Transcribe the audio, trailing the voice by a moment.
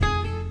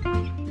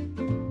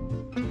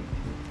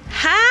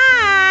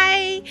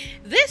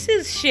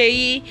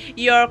Sheyi,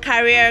 your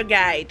career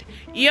guide.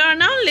 You're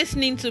now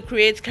listening to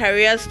Create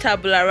Careers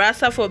Tabula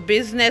Rasa for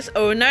business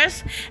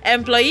owners,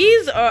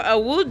 employees, or a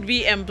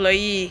would-be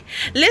employee.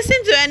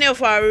 Listen to any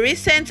of our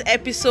recent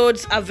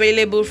episodes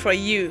available for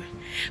you.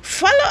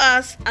 Follow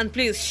us and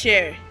please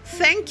share.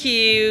 Thank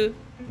you.